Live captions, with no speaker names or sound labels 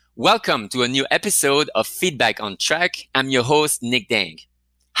Welcome to a new episode of Feedback on Track. I'm your host, Nick Dang.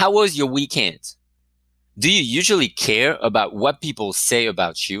 How was your weekend? Do you usually care about what people say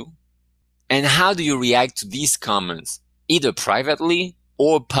about you? And how do you react to these comments, either privately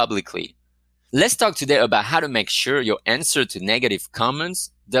or publicly? Let's talk today about how to make sure your answer to negative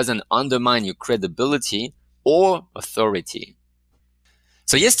comments doesn't undermine your credibility or authority.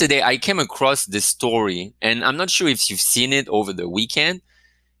 So yesterday I came across this story, and I'm not sure if you've seen it over the weekend.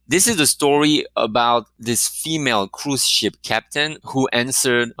 This is a story about this female cruise ship captain who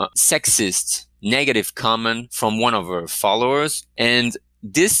answered a sexist negative comment from one of her followers. And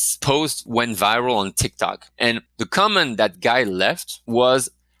this post went viral on TikTok. And the comment that guy left was,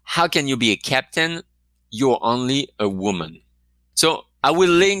 "How can you be a captain? You're only a woman." So I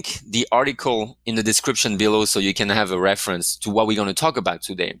will link the article in the description below so you can have a reference to what we're going to talk about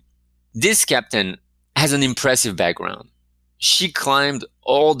today. This captain has an impressive background. She climbed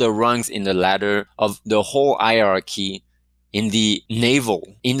all the rungs in the ladder of the whole hierarchy in the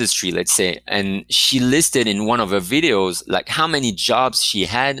naval industry, let's say. And she listed in one of her videos, like how many jobs she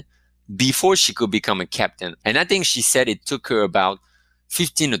had before she could become a captain. And I think she said it took her about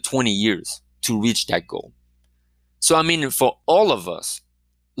 15 to 20 years to reach that goal. So, I mean, for all of us,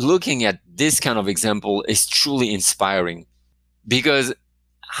 looking at this kind of example is truly inspiring, because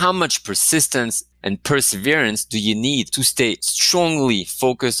how much persistence and perseverance do you need to stay strongly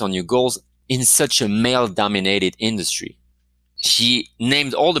focused on your goals in such a male-dominated industry? She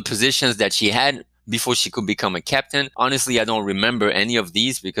named all the positions that she had before she could become a captain. Honestly, I don't remember any of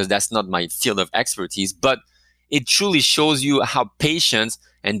these because that's not my field of expertise, but it truly shows you how patience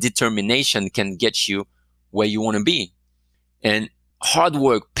and determination can get you where you want to be. And hard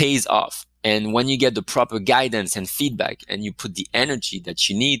work pays off. And when you get the proper guidance and feedback and you put the energy that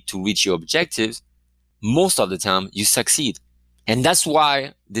you need to reach your objectives, most of the time you succeed. And that's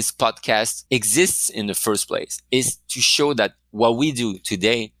why this podcast exists in the first place, is to show that what we do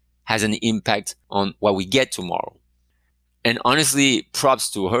today has an impact on what we get tomorrow. And honestly, props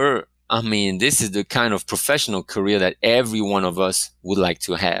to her. I mean, this is the kind of professional career that every one of us would like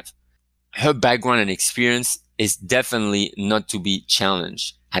to have. Her background and experience is definitely not to be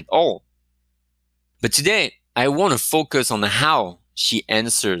challenged at all. But today, I want to focus on how she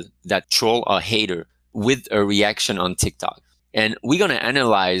answered that troll or hater with a reaction on TikTok. And we're going to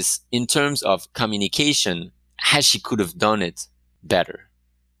analyze in terms of communication how she could have done it better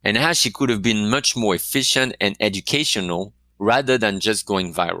and how she could have been much more efficient and educational rather than just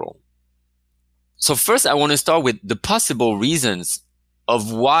going viral. So first, I want to start with the possible reasons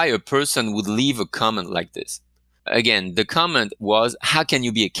of why a person would leave a comment like this. Again, the comment was, "How can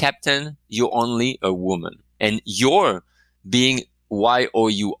you be a captain? You're only a woman." And "you're" being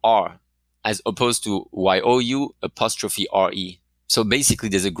Y-O-U-R as opposed to Y-O-U apostrophe R-E. So basically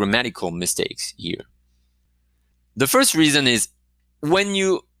there's a grammatical mistake here. The first reason is when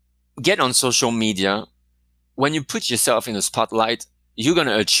you get on social media, when you put yourself in the spotlight, you're going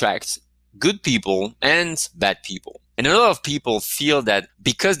to attract good people and bad people. And a lot of people feel that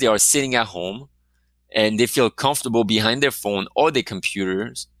because they are sitting at home and they feel comfortable behind their phone or their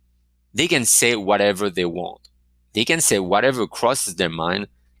computers, they can say whatever they want. They can say whatever crosses their mind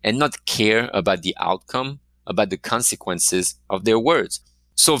and not care about the outcome, about the consequences of their words.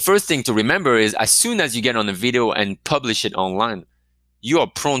 So first thing to remember is as soon as you get on a video and publish it online, you are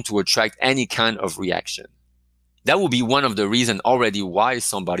prone to attract any kind of reaction. That would be one of the reasons already why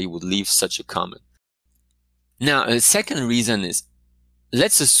somebody would leave such a comment. Now, a second reason is,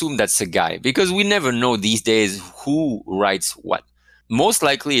 let's assume that's a guy, because we never know these days who writes what. Most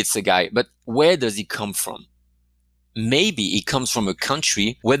likely it's a guy, but where does he come from? Maybe he comes from a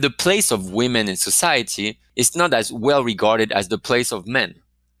country where the place of women in society is not as well regarded as the place of men.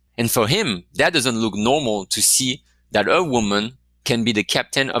 And for him, that doesn't look normal to see that a woman can be the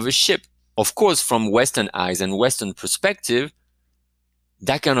captain of a ship. Of course, from Western eyes and Western perspective,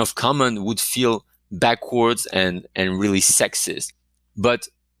 that kind of comment would feel backwards and really sexist. But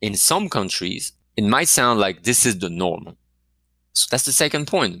in some countries, it might sound like this is the norm. So that's the second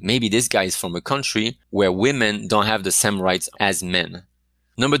point. Maybe this guy is from a country where women don't have the same rights as men.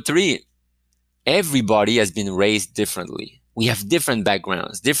 Number three, everybody has been raised differently. We have different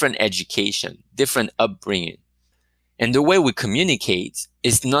backgrounds, different education, different upbringing. And the way we communicate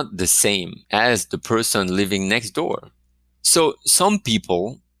is not the same as the person living next door. So some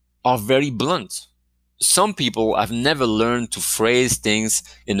people are very blunt. Some people have never learned to phrase things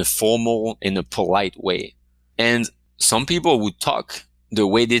in a formal, in a polite way. And some people would talk the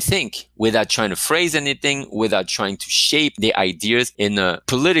way they think without trying to phrase anything, without trying to shape their ideas in a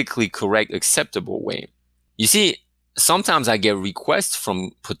politically correct, acceptable way. You see, sometimes I get requests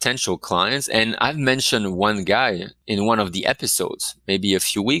from potential clients, and I've mentioned one guy in one of the episodes, maybe a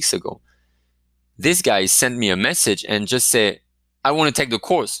few weeks ago. This guy sent me a message and just said, I want to take the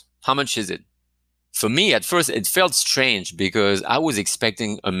course. How much is it? For me, at first, it felt strange because I was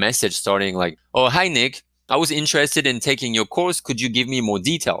expecting a message starting like, oh, hi, Nick. I was interested in taking your course. Could you give me more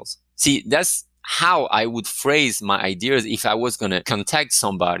details? See, that's how I would phrase my ideas if I was going to contact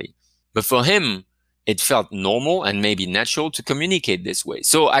somebody. But for him, it felt normal and maybe natural to communicate this way.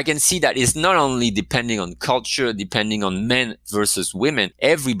 So I can see that it's not only depending on culture, depending on men versus women.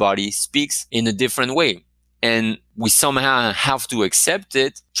 Everybody speaks in a different way. And we somehow have to accept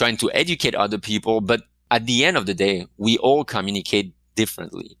it, trying to educate other people. But at the end of the day, we all communicate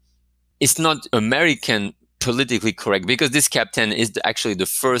differently. It's not American politically correct because this captain is actually the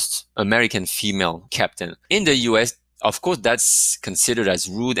first American female captain. In the US, of course, that's considered as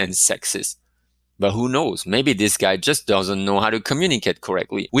rude and sexist. But who knows? Maybe this guy just doesn't know how to communicate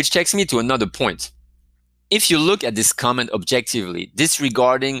correctly, which takes me to another point. If you look at this comment objectively,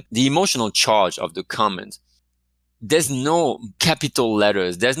 disregarding the emotional charge of the comment, there's no capital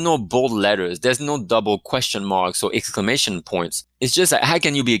letters, there's no bold letters, there's no double question marks or exclamation points. It's just like, how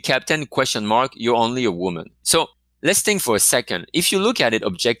can you be a captain? Question mark, you're only a woman. So let's think for a second. If you look at it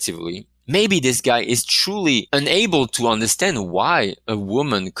objectively, maybe this guy is truly unable to understand why a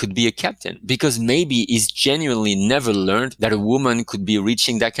woman could be a captain, because maybe he's genuinely never learned that a woman could be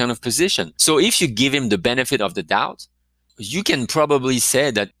reaching that kind of position. So if you give him the benefit of the doubt, you can probably say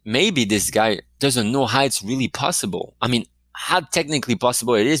that maybe this guy doesn't know how it's really possible. I mean, how technically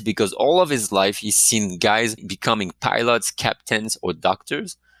possible it is, because all of his life he's seen guys becoming pilots, captains, or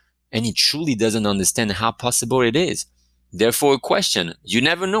doctors, and he truly doesn't understand how possible it is. Therefore, a question, you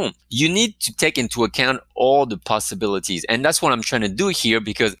never know. You need to take into account all the possibilities. And that's what I'm trying to do here,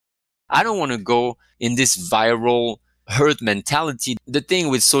 because I don't want to go in this viral herd mentality. The thing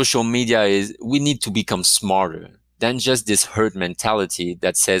with social media is we need to become smarter than just this herd mentality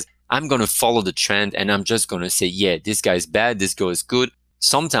that says, I'm going to follow the trend and I'm just going to say, yeah, this guy's bad, this guy is good.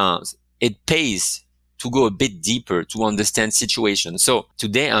 Sometimes it pays to go a bit deeper to understand situations. So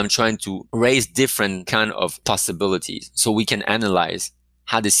today I'm trying to raise different kind of possibilities so we can analyze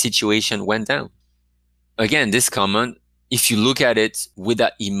how the situation went down. Again, this comment, if you look at it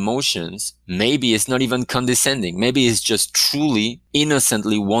without emotions, maybe it's not even condescending. Maybe it's just truly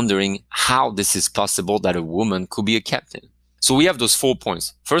innocently wondering how this is possible that a woman could be a captain. So we have those 4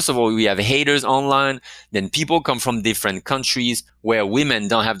 points. First of all, we have haters online. Then people come from different countries where women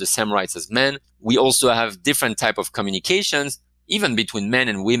don't have the same rights as men. We also have different type of communications, even between men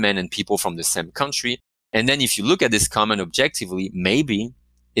and women and people from the same country. And then if you look at this comment objectively, maybe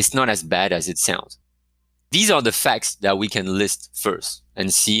it's not as bad as it sounds. These are the facts that we can list first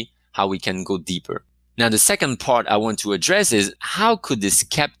and see how we can go deeper. Now, the second part I want to address is how could this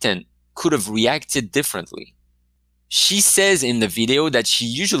captain could have reacted differently? She says in the video that she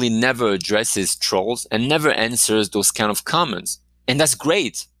usually never addresses trolls and never answers those kind of comments. And that's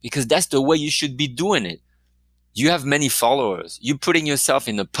great, because that's the way you should be doing it. You have many followers. You're putting yourself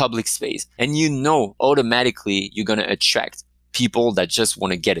in a public space, and you know automatically you're going to attract people that just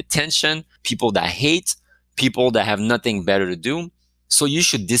want to get attention, people that hate, people that have nothing better to do. So you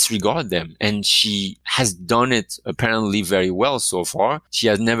should disregard them. And she has done it apparently very well so far. She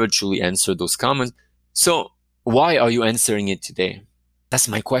has never truly answered those comments. So why are you answering it today? That's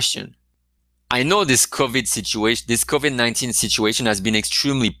my question. I know this COVID-19 situation has been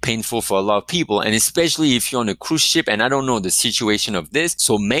extremely painful for a lot of people, and especially if you're on a cruise ship, and I don't know the situation of this.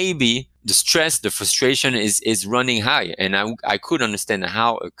 So maybe the stress, the frustration is running high. And I could understand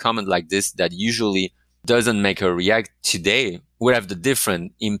how a comment like this that usually doesn't make her react today would have the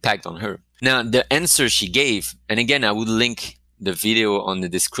different impact on her. Now, the answer she gave, and again, I would link the video on the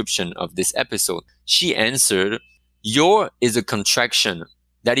description of this episode. She answered, your is a contraction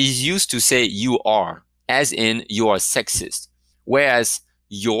that is used to say you are, as in you are sexist. Whereas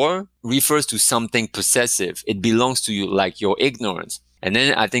your refers to something possessive. It belongs to you, like your ignorance. And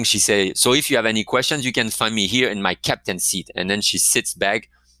then I think she said, so if you have any questions, you can find me here in my captain seat. And then she sits back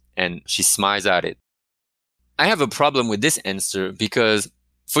and she smiles at it. I have a problem with this answer because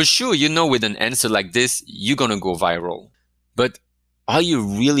for sure, you know, with an answer like this, you're going to go viral. But are you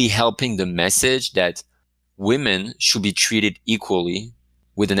really helping the message that women should be treated equally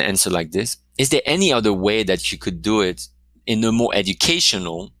with an answer like this? Is there any other way that you could do it in a more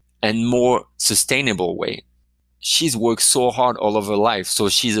educational and more sustainable way? She's worked so hard all of her life, so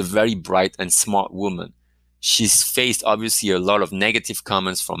she's a very bright and smart woman. She's faced obviously a lot of negative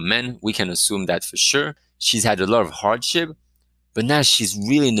comments from men. We can assume that for sure. She's had a lot of hardship, But now she's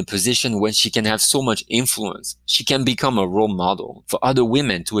really in a position where she can have so much influence. She can become a role model for other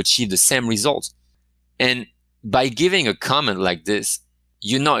women to achieve the same results. And by giving a comment like this,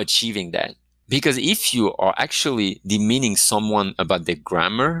 you're not achieving that. Because if you are actually demeaning someone about their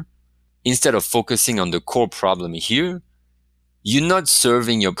grammar, instead of focusing on the core problem here, you're not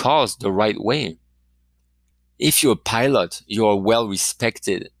serving your cause the right way. If you're a pilot, you're well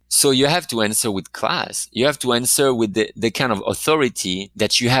respected. So you have to answer with class. You have to answer with the kind of authority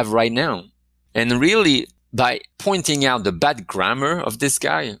that you have right now. And really, by pointing out the bad grammar of this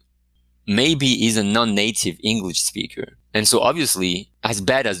guy, maybe he's a non-native English speaker. And so obviously, as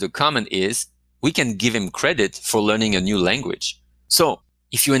bad as the comment is, we can give him credit for learning a new language. So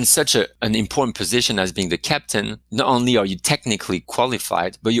if you're in such an important position as being the captain, not only are you technically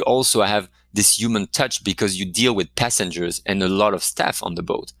qualified, but you also have this human touch because you deal with passengers and a lot of staff on the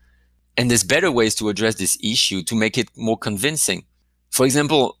boat. And there's better ways to address this issue to make it more convincing. For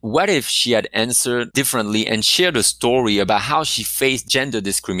example, what if she had answered differently and shared a story about how she faced gender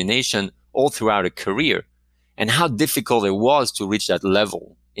discrimination all throughout her career and how difficult it was to reach that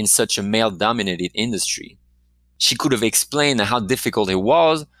level in such a male-dominated industry? She could have explained how difficult it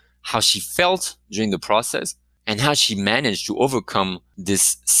was, how she felt during the process, and how she managed to overcome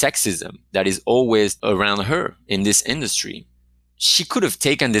this sexism that is always around her in this industry. She could have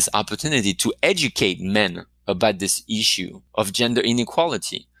taken this opportunity to educate men about this issue of gender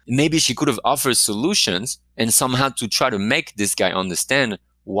inequality. Maybe she could have offered solutions and somehow to try to make this guy understand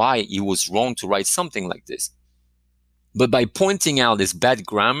why he was wrong to write something like this. But by pointing out this bad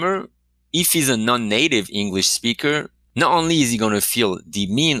grammar, if he's a non-native English speaker, not only is he going to feel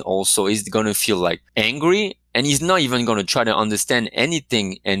demeaned, also he's going to feel like angry, and he's not even going to try to understand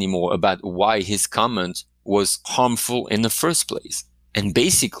anything anymore about why his comment was harmful in the first place. And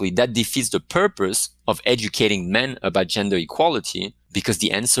basically that defeats the purpose of educating men about gender equality because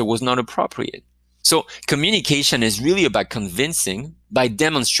the answer was not appropriate. So communication is really about convincing by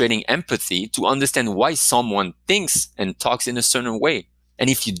demonstrating empathy to understand why someone thinks and talks in a certain way. And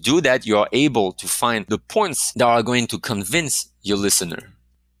if you do that, you are able to find the points that are going to convince your listener.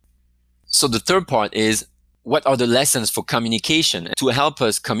 So the third part is, what are the lessons for communication to help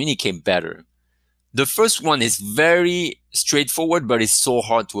us communicate better? The first one is very straightforward, but it's so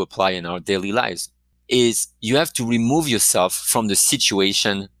hard to apply in our daily lives, is you have to remove yourself from the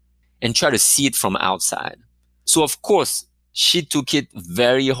situation and try to see it from outside. So of course, she took it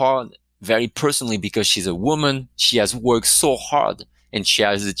very hard, very personally because she's a woman. She has worked so hard and she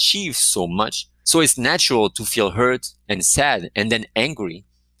has achieved so much. So it's natural to feel hurt and sad and then angry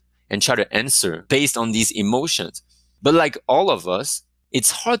and try to answer based on these emotions. But like all of us,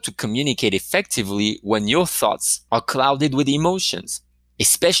 it's hard to communicate effectively when your thoughts are clouded with emotions,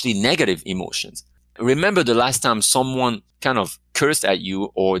 especially negative emotions. Remember the last time someone kind of cursed at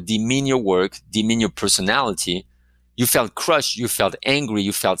you or demeaned your work, demeaned your personality, you felt crushed, you felt angry,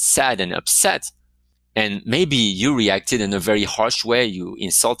 you felt sad and upset. And maybe you reacted in a very harsh way. You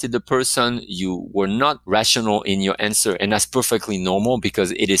insulted the person. You were not rational in your answer. And that's perfectly normal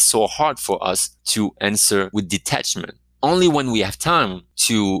because it is so hard for us to answer with detachment. Only when we have time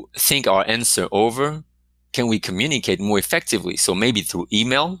to think our answer over can we communicate more effectively. So maybe through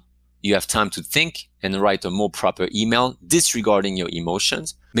email, you have time to think and write a more proper email disregarding your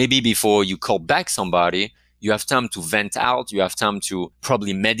emotions. Maybe before you call back somebody, you have time to vent out. You have time to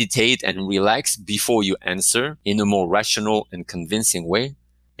probably meditate and relax before you answer in a more rational and convincing way.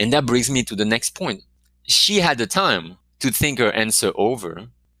 And that brings me to the next point. She had the time to think her answer over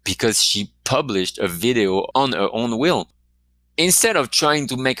because she published a video on her own will. Instead of trying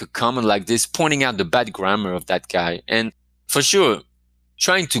to make a comment like this, pointing out the bad grammar of that guy, and for sure,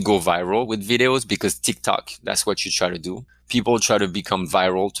 trying to go viral with videos because TikTok, that's what you try to do. People try to become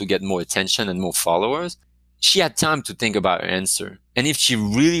viral to get more attention and more followers. She had time to think about her answer. And if she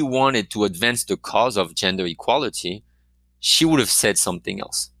really wanted to advance the cause of gender equality, she would have said something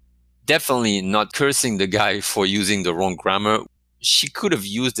else. Definitely not cursing the guy for using the wrong grammar. She could have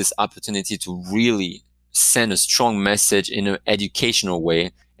used this opportunity to really send a strong message in an educational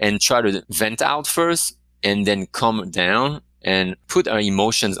way and try to vent out first and then calm down and put her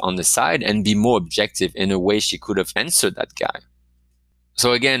emotions on the side and be more objective in a way she could have answered that guy.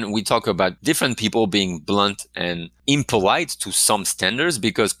 So again, we talk about different people being blunt and impolite to some standards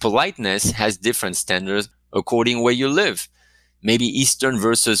because politeness has different standards according where you live. Maybe Eastern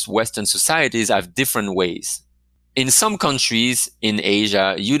versus Western societies have different ways. In some countries in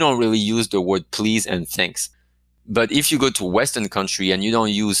Asia, you don't really use the word please and thanks. But if you go to a Western country and you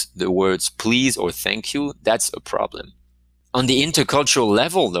don't use the words please or thank you, that's a problem. On the intercultural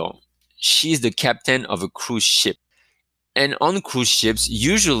level though, she's the captain of a cruise ship. And on cruise ships,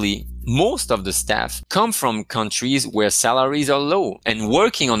 usually most of the staff come from countries where salaries are low, and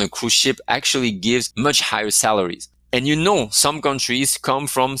working on a cruise ship actually gives much higher salaries. And some countries come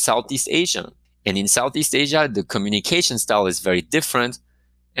from Southeast Asia. And in Southeast Asia, the communication style is very different.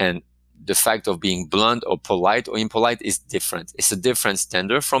 And the fact of being blunt or polite or impolite is different. It's a different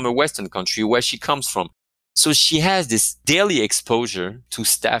standard from a Western country where she comes from. So she has this daily exposure to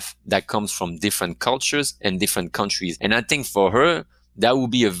staff that comes from different cultures and different countries. And I think for her, that will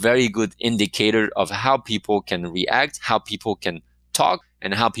be a very good indicator of how people can react, how people can talk,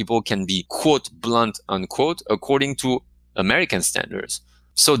 and how people can be, quote, blunt, unquote, according to American standards.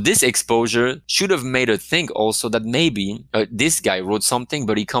 So this exposure should have made her think also that maybe this guy wrote something,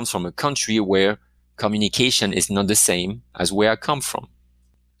 but he comes from a country where communication is not the same as where I come from.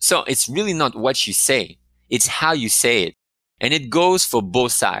 So it's really not what you say. It's how you say it. And it goes for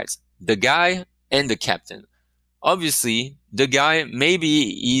both sides, the guy and the captain. Obviously, the guy,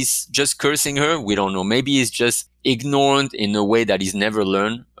 maybe he's just cursing her. We don't know. Maybe he's just ignorant in a way that he's never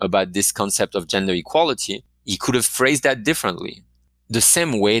learned about this concept of gender equality. He could have phrased that differently. The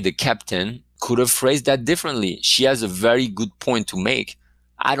same way the captain could have phrased that differently. She has a very good point to make.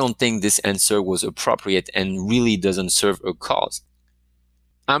 I don't think this answer was appropriate and really doesn't serve a cause.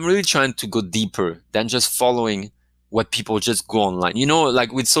 I'm really trying to go deeper than just following what people just go online.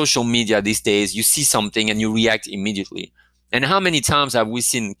 Like with social media these days, you see something and you react immediately. And how many times have we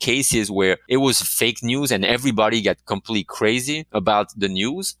seen cases where it was fake news and everybody got completely crazy about the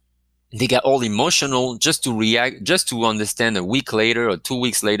news? They got all emotional just to react, just to understand a week later or 2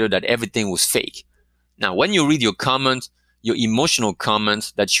 weeks later that everything was fake. Now, when you read your comment, your emotional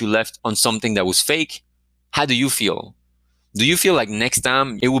comment that you left on something that was fake, how do you feel? Do you feel like next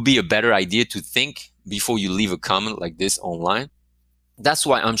time it would be a better idea to think before you leave a comment like this online? That's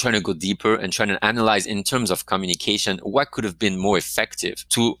why I'm trying to go deeper and trying to analyze in terms of communication what could have been more effective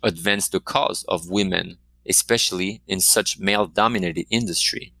to advance the cause of women, especially in such male-dominated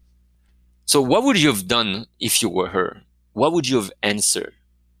industry. So what would you have done if you were her? What would you have answered?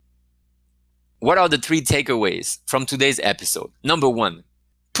 What are the 3 takeaways from today's episode? Number 1,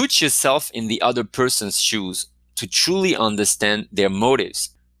 put yourself in the other person's shoes to truly understand their motives.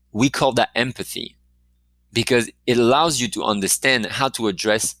 We call that empathy because it allows you to understand how to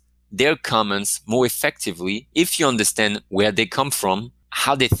address their comments more effectively if you understand where they come from,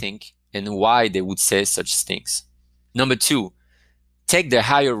 how they think, and why they would say such things. Number 2, take the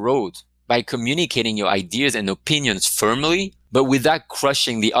higher road by communicating your ideas and opinions firmly, but without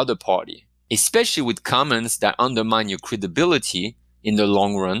crushing the other party, especially with comments that undermine your credibility in the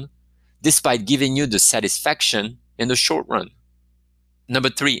long run, despite giving you the satisfaction in the short run. Number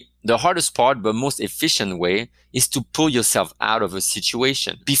 3, the hardest part but most efficient way is to pull yourself out of a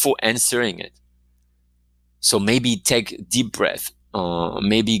situation before answering it. So maybe take a deep breath,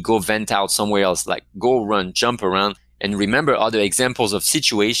 maybe go vent out somewhere else, like go run, jump around, and remember other examples of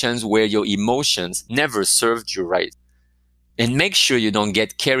situations where your emotions never served you right. And make sure you don't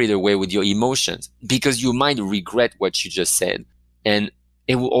get carried away with your emotions because you might regret what you just said. And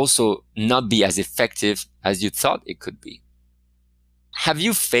it will also not be as effective as you thought it could be. Have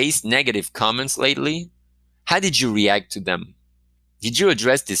you faced negative comments lately? How did you react to them? Did you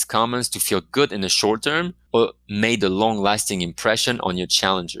address these comments to feel good in the short term or made a long-lasting impression on your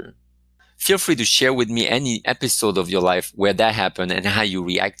challenger? Feel free to share with me any episode of your life where that happened and how you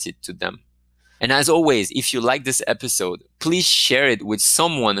reacted to them. And as always, if you like this episode, please share it with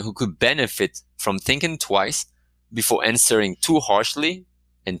someone who could benefit from thinking twice before answering too harshly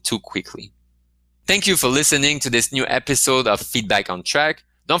and too quickly. Thank you for listening to this new episode of Feedback on Track.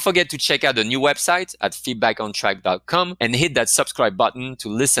 Don't forget to check out the new website at feedbackontrack.com and hit that subscribe button to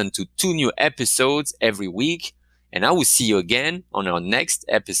listen to 2 new episodes every week. And I will see you again on our next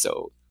episode.